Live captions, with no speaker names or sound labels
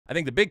I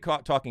think the big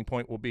talking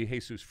point will be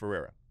Jesus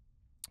Ferreira.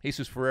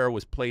 Jesus Ferreira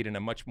was played in a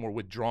much more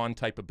withdrawn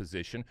type of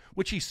position,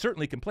 which he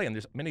certainly can play. And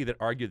there's many that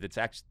argue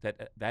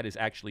that is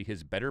actually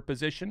his better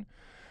position.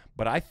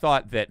 But I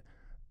thought that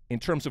in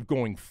terms of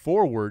going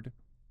forward,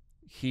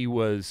 he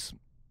was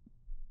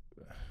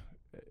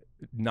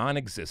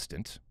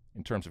non-existent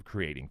in terms of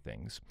creating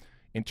things.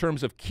 In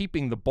terms of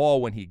keeping the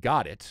ball when he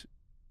got it,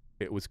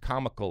 it was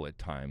comical at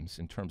times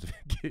in terms of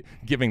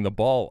giving the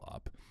ball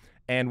up.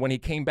 And when he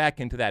came back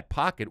into that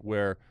pocket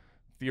where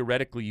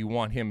theoretically you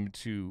want him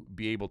to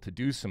be able to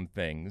do some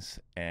things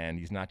and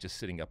he's not just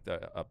sitting up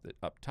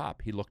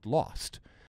top, he looked lost.